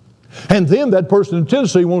 And then that person in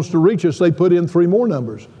Tennessee wants to reach us, they put in 3 more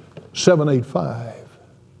numbers, 785.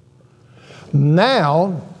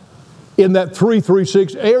 Now, in that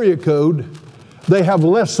 336 area code, they have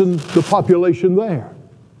lessened the population there.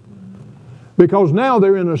 Because now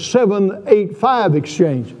they're in a 785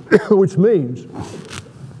 exchange, which means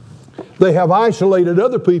They have isolated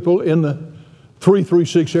other people in the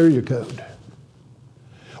 336 area code.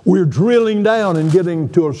 We're drilling down and getting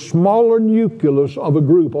to a smaller nucleus of a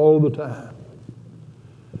group all the time.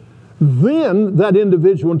 Then that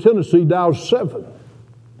individual in Tennessee dials 7.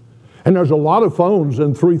 And there's a lot of phones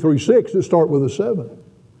in 336 that start with a 7.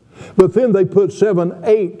 But then they put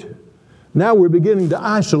 7-8. Now we're beginning to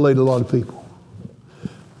isolate a lot of people.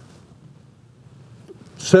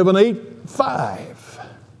 7-8-5.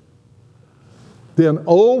 Then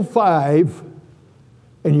 0-5,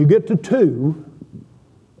 and you get to 2,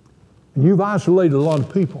 and you've isolated a lot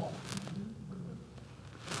of people.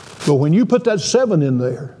 But when you put that 7 in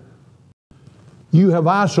there, you have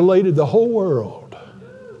isolated the whole world.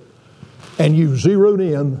 And you've zeroed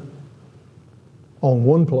in on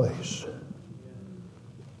one place.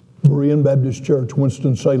 Berean Baptist Church,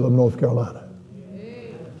 Winston-Salem, North Carolina.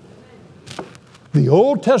 The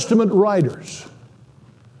Old Testament writers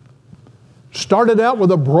started out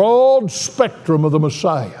with a broad spectrum of the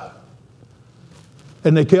Messiah.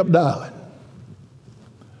 And they kept dialing.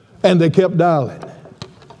 And they kept dialing.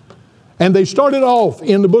 And they started off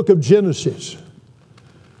in the book of Genesis.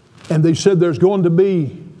 And they said there's going to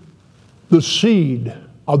be the seed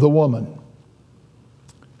of the woman.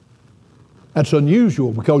 That's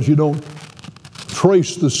unusual because you don't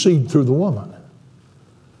trace the seed through the woman.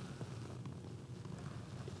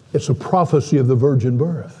 It's a prophecy of the virgin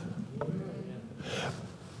birth.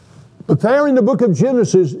 But there in the book of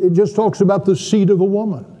Genesis, it just talks about the seed of a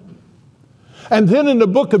woman. And then in the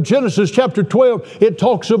book of Genesis chapter 12, it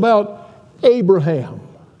talks about Abraham.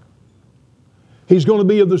 He's going to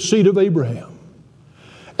be of the seed of Abraham.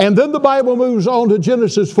 And then the Bible moves on to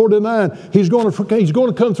Genesis 49. He's going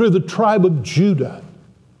to come through the tribe of Judah.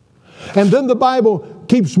 And then the Bible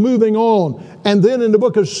keeps moving on. And then in the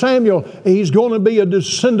book of Samuel, he's going to be a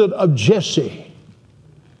descendant of Jesse.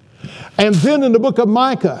 And then in the book of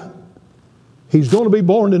Micah, he's going to be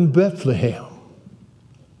born in Bethlehem.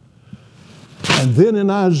 And then in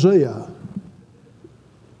Isaiah,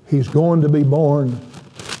 he's going to be born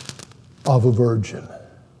of a virgin.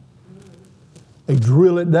 They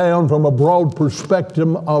drill it down from a broad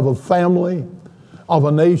perspective of a family, of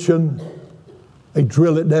a nation. They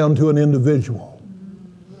drill it down to an individual.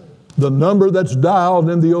 The number that's dialed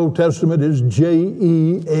in the Old Testament is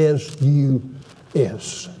JESUS.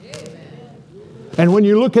 And when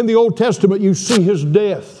you look in the Old Testament, you see his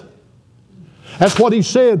death. That's what he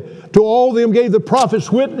said. To all them gave the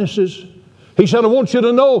prophets witnesses. He said, I want you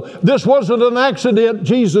to know this wasn't an accident,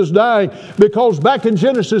 Jesus dying, because back in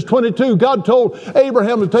Genesis 22, God told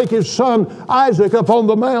Abraham to take his son Isaac up on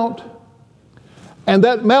the mount. And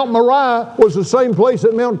that Mount Moriah was the same place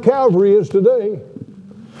that Mount Calvary is today.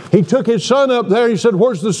 He took his son up there. He said,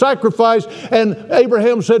 where's the sacrifice? And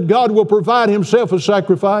Abraham said, God will provide himself a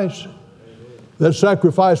sacrifice. That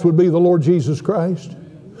sacrifice would be the Lord Jesus Christ.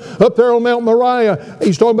 Up there on Mount Moriah,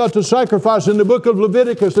 he's talking about the sacrifice in the book of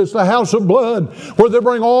Leviticus. It's the house of blood where they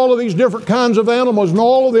bring all of these different kinds of animals, and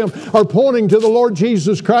all of them are pointing to the Lord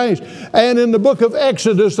Jesus Christ. And in the book of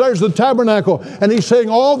Exodus, there's the tabernacle. And he's saying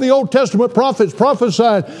all the Old Testament prophets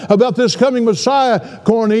prophesied about this coming Messiah,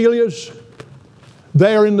 Cornelius.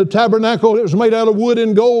 There in the tabernacle, it was made out of wood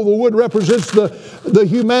and gold. The wood represents the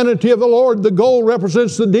humanity of the Lord. The gold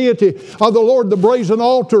represents the deity of the Lord. The brazen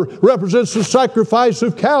altar represents the sacrifice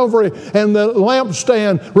of Calvary. And the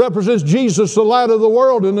lampstand represents Jesus, the light of the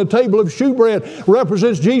world. And the table of shewbread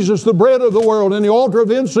represents Jesus, the bread of the world. And the altar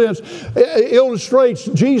of incense illustrates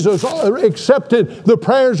Jesus accepted the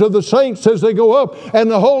prayers of the saints as they go up. And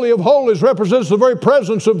the Holy of Holies represents the very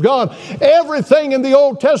presence of God. Everything in the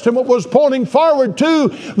Old Testament was pointing forward to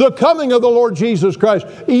the coming of the Lord Jesus Christ.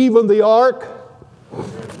 Even the ark.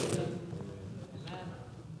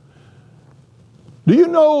 Do you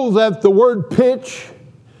know that the word pitch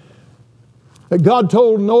that God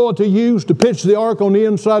told Noah to use to pitch the ark on the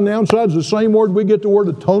inside and the outside is the same word we get the word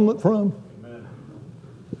atonement from? Amen.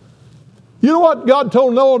 You know what God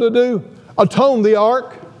told Noah to do? Atone the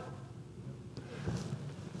ark.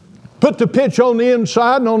 Put the pitch on the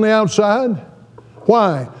inside and on the outside.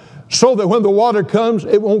 Why? So that when the water comes,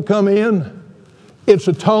 it won't come in. It's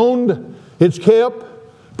atoned. It's kept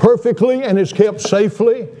perfectly and it's kept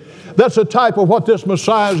safely. That's a type of what this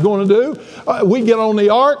Messiah is going to do. We get on the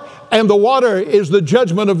ark, and the water is the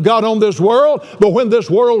judgment of God on this world. But when this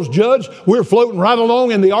world's judged, we're floating right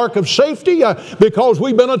along in the ark of safety because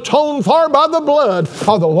we've been atoned for by the blood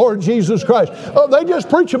of the Lord Jesus Christ. They just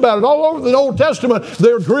preach about it all over the Old Testament.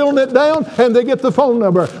 They're drilling it down, and they get the phone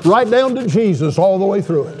number right down to Jesus all the way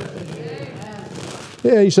through it.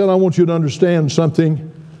 Yeah, he said, I want you to understand something.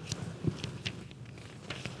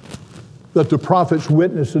 that the prophets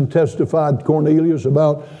witnessed and testified to Cornelius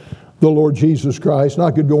about the Lord Jesus Christ. And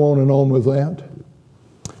I could go on and on with that.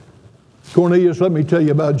 Cornelius, let me tell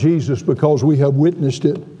you about Jesus because we have witnessed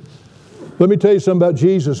it. Let me tell you something about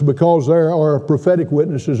Jesus because there are prophetic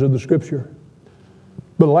witnesses in the Scripture.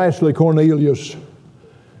 But lastly, Cornelius,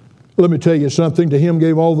 let me tell you something. To him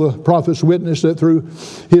gave all the prophets witness that through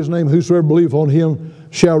his name whosoever believeth on him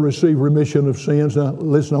shall receive remission of sins. Now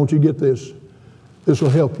listen, I want you to get this. This will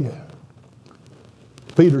help you.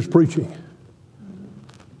 Peter's preaching.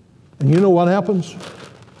 And you know what happens?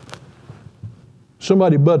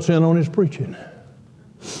 Somebody butts in on his preaching.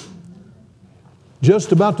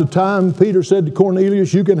 Just about the time Peter said to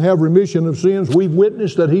Cornelius, you can have remission of sins, we've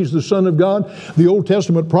witnessed that he's the Son of God. The Old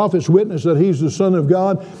Testament prophets witnessed that he's the Son of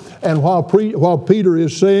God. And while Peter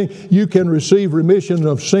is saying you can receive remission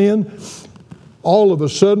of sin, all of a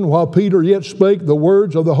sudden, while Peter yet spake, the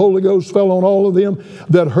words of the Holy Ghost fell on all of them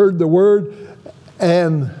that heard the word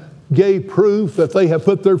and gave proof that they have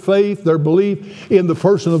put their faith, their belief in the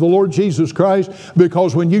person of the Lord Jesus Christ.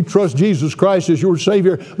 Because when you trust Jesus Christ as your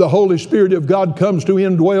Savior, the Holy Spirit of God comes to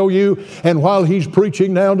indwell you. And while he's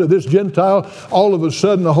preaching now to this Gentile, all of a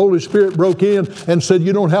sudden the Holy Spirit broke in and said,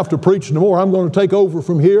 you don't have to preach no more. I'm going to take over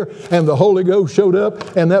from here. And the Holy Ghost showed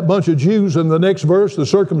up, and that bunch of Jews in the next verse, the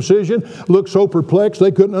circumcision, looked so perplexed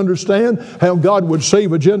they couldn't understand how God would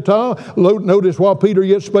save a Gentile. Notice while Peter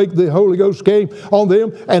yet spake, the Holy Ghost came on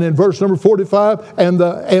them. And in verse number 45, and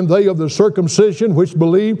they of the circumcision which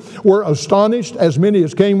believed were astonished, as many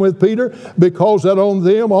as came with Peter, because that on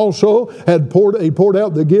them also he poured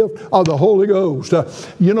out the gift of the Holy Ghost.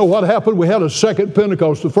 You know what happened? We had a second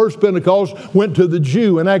Pentecost. The first Pentecost went to the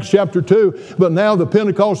Jew in Acts chapter 2, but now the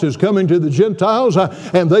Pentecost is coming to the Gentiles,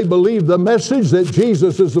 and they believe the message that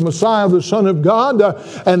Jesus is the Messiah, the Son of God,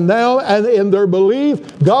 and now and in their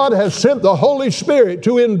belief, God has sent the Holy Spirit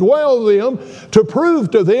to indwell them, to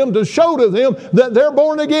prove to them, to show to them that they're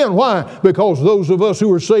born again. Why? Because those of us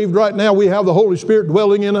who are saved right now, we have the Holy Spirit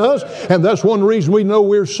dwelling in us, and that's one reason we know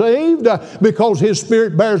we're saved, because His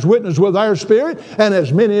Spirit bears witness with our spirit, and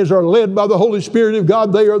as many as are led by the Holy Spirit of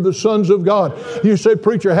God, they are the sons of God. You say,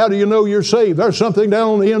 preacher, how do you know you're saved? There's something down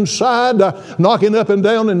on the inside, knocking up and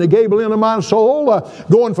down in the gable end of my soul,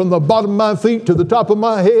 going from the bottom of my feet to the top of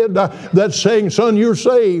my head, that's saying, son, you're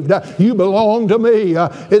saved. You belong to me.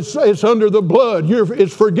 It's under the blood.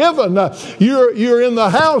 It's forgiven. You're in the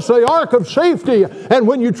house, the ark of safety. And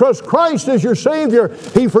when you trust Christ as your Savior,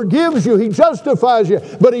 He forgives you, He justifies you,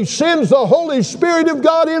 but He sends the Holy Spirit of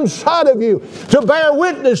God inside of you to bear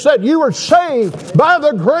witness that you are saved by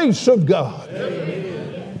the grace of God.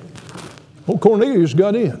 Amen. Well, Cornelius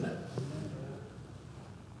got in.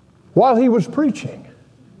 While he was preaching,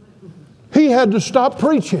 he had to stop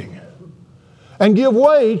preaching and give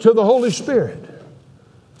way to the Holy Spirit.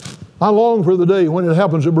 I long for the day when it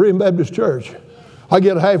happens at Berean Baptist Church. I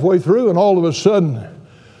get halfway through and all of a sudden,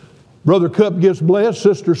 Brother Cup gets blessed,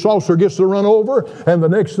 Sister Saucer gets to run over, and the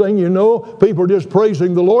next thing you know, people are just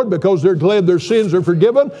praising the Lord because they're glad their sins are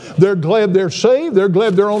forgiven. They're glad they're saved. They're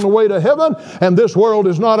glad they're on the way to heaven. And this world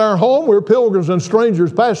is not our home. We're pilgrims and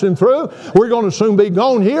strangers passing through. We're going to soon be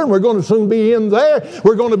gone here, and we're going to soon be in there.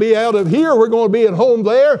 We're going to be out of here. We're going to be at home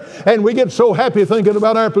there. And we get so happy thinking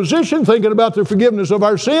about our position, thinking about the forgiveness of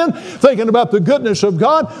our sin, thinking about the goodness of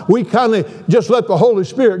God. We kind of just let the Holy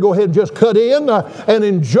Spirit go ahead and just cut in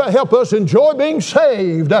and help us enjoy being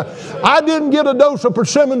saved. I didn't get a dose of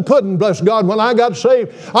persimmon pudding, bless God, when I got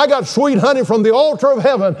saved. I got sweet honey from the altar of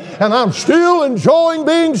heaven, and I'm still enjoying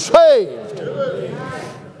being saved.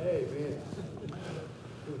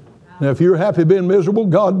 Now, if you're happy being miserable,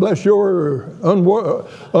 God bless your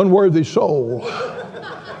unworthy soul.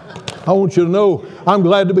 I want you to know I'm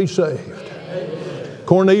glad to be saved.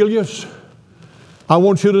 Cornelius, I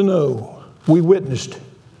want you to know we witnessed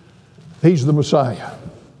He's the Messiah.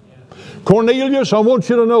 Cornelius, I want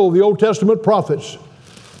you to know the Old Testament prophets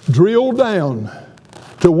drilled down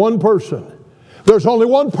to one person. There's only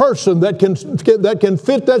one person that can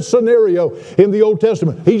fit that scenario in the Old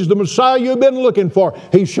Testament. He's the Messiah you've been looking for.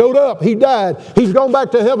 He showed up. He died. He's gone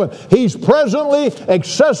back to heaven. He's presently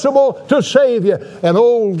accessible to save you. And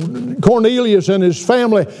old Cornelius and his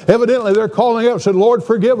family, evidently they're calling out and said, Lord,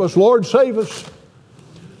 forgive us. Lord, save us.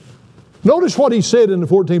 Notice what he said in the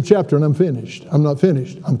 14th chapter, and I'm finished. I'm not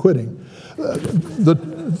finished. I'm quitting. The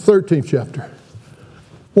 13th chapter.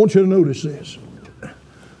 I want you to notice this.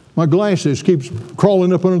 My glasses keeps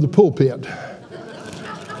crawling up under the pulpit.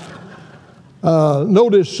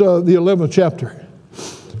 Notice the 11th chapter.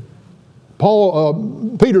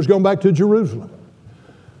 Peter's going back to Jerusalem.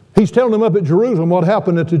 He's telling them up at Jerusalem what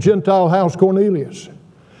happened at the Gentile house Cornelius.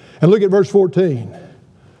 And look at verse 14.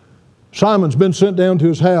 Simon's been sent down to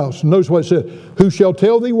his house. And notice what it said. Who shall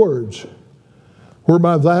tell thee words,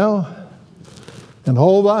 whereby thou and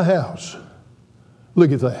all thy house,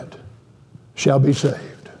 look at that, shall be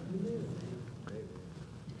saved.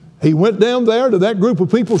 He went down there to that group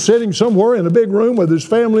of people sitting somewhere in a big room with his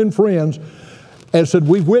family and friends and said,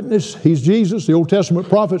 we've witnessed He's Jesus. The Old Testament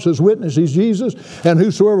prophet says, witness He's Jesus. And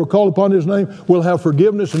whosoever call upon His name will have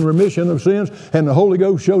forgiveness and remission of sins. And the Holy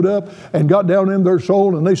Ghost showed up and got down in their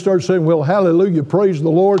soul. And they started saying, well, hallelujah, praise the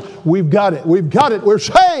Lord. We've got it. We've got it. We're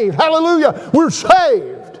saved. Hallelujah. We're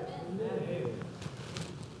saved.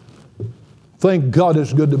 Thank God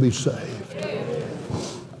it's good to be saved.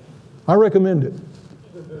 I recommend it.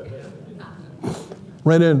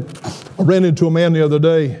 I ran into a man the other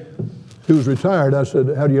day who was retired. I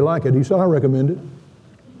said, how do you like it? He said, I recommend it.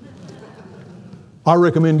 I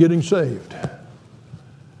recommend getting saved.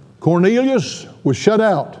 Cornelius was shut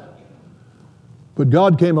out, but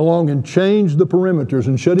God came along and changed the perimeters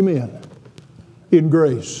and shut him in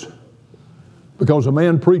grace, because a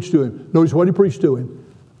man preached to him. Notice what he preached to him.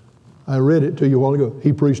 I read it to you a while ago.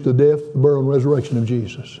 He preached the death, the burial, and resurrection of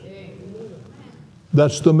Jesus.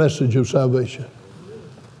 That's the message of salvation.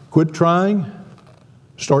 Quit trying,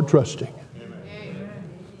 start trusting.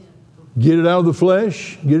 Get it out of the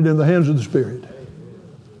flesh, get it in the hands of the Spirit.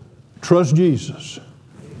 Trust Jesus.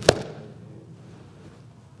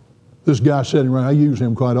 This guy sitting around, I use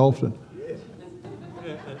him quite often.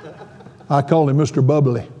 I call him Mr.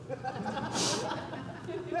 Bubbly.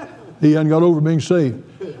 He hadn't got over being saved.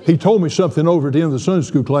 He told me something over at the end of the Sunday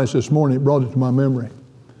school class this morning. It brought it to my memory.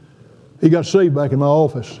 He got saved back in my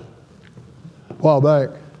office a while back.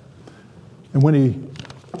 And when he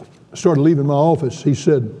started leaving my office, he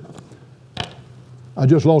said, I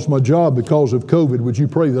just lost my job because of COVID. Would you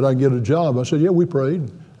pray that I get a job? I said, yeah, we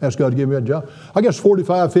prayed. Asked God to give me a job. I guess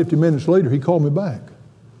 45, 50 minutes later, he called me back.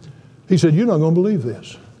 He said, you're not going to believe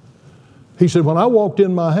this. He said, when I walked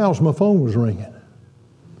in my house, my phone was ringing.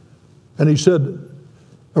 And he said,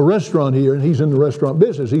 a restaurant here, and he's in the restaurant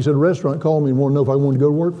business. He said, a restaurant called me and wanted to know if I wanted to go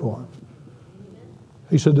to work for him.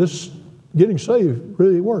 He said, this getting saved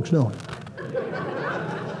really works, don't it?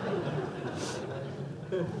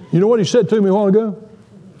 You know what he said to me a while ago?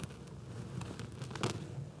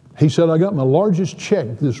 He said, I got my largest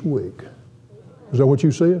check this week. Is that what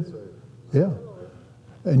you said? Yeah.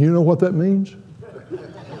 And you know what that means?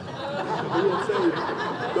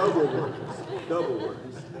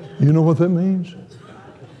 You know what that means?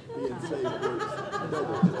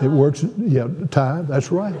 It works, yeah, tithe,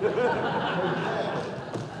 that's right.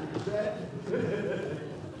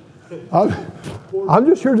 I'm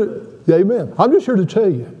just here to, amen. I'm just here to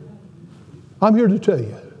tell you. I'm here to tell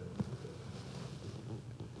you.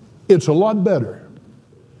 It's a lot better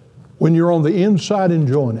when you're on the inside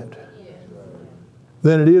enjoying it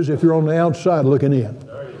than it is if you're on the outside looking in.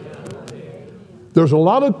 There's a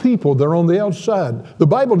lot of people that are on the outside. The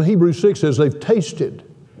Bible in Hebrews 6 says they've tasted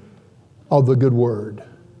of the good word,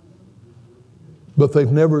 but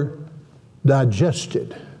they've never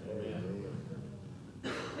digested.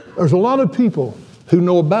 There's a lot of people who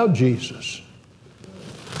know about Jesus,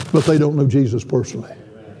 but they don't know Jesus personally.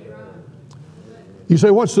 You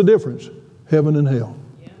say, what's the difference? Heaven and hell.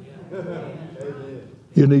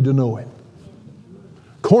 You need to know Him.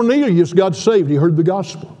 Cornelius got saved. He heard the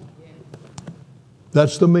gospel.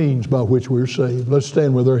 That's the means by which we're saved. Let's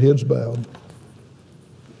stand with our heads bowed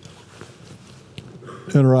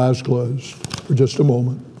and our eyes closed for just a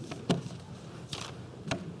moment.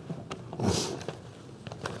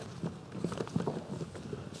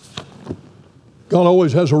 God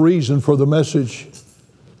always has a reason for the message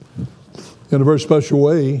in a very special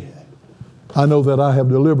way. I know that I have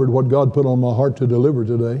delivered what God put on my heart to deliver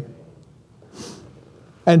today.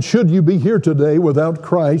 And should you be here today without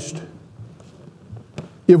Christ,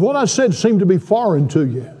 if what I said seemed to be foreign to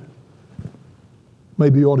you,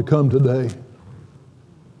 maybe you ought to come today.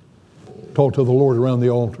 Talk to the Lord around the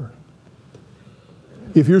altar.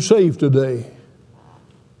 If you're saved today,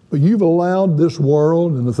 but you've allowed this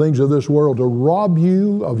world and the things of this world to rob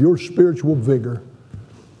you of your spiritual vigor,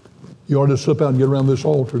 you ought to slip out and get around this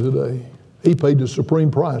altar today. He paid the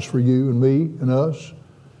supreme price for you and me and us.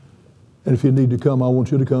 And if you need to come, I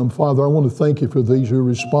want you to come. Father, I want to thank you for these who are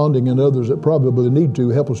responding and others that probably need to.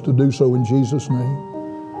 Help us to do so in Jesus'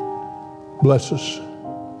 name. Bless us.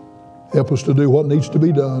 Help us to do what needs to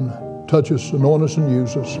be done. Touch us, anoint us, and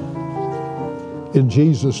use us. In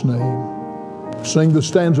Jesus' name. Sing the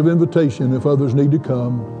stanza of invitation. If others need to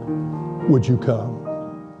come, would you come?